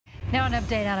Now an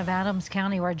update out of Adams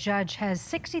County, where a judge has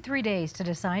 63 days to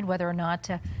decide whether or not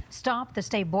to stop the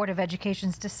State Board of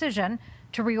Education's decision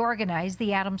to reorganize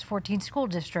the Adams 14 school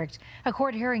district. A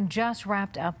court hearing just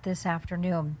wrapped up this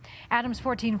afternoon. Adams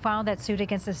 14 filed that suit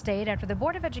against the state after the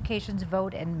Board of Education's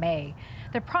vote in May.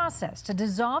 The process to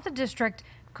dissolve the district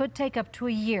could take up to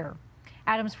a year.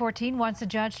 Adams 14 wants the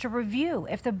judge to review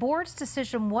if the board's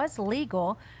decision was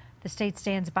legal. The state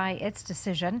stands by its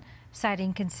decision,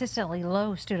 citing consistently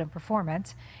low student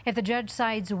performance. If the judge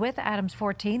sides with Adams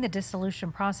 14, the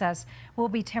dissolution process will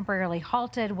be temporarily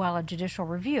halted while a judicial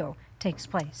review takes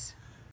place.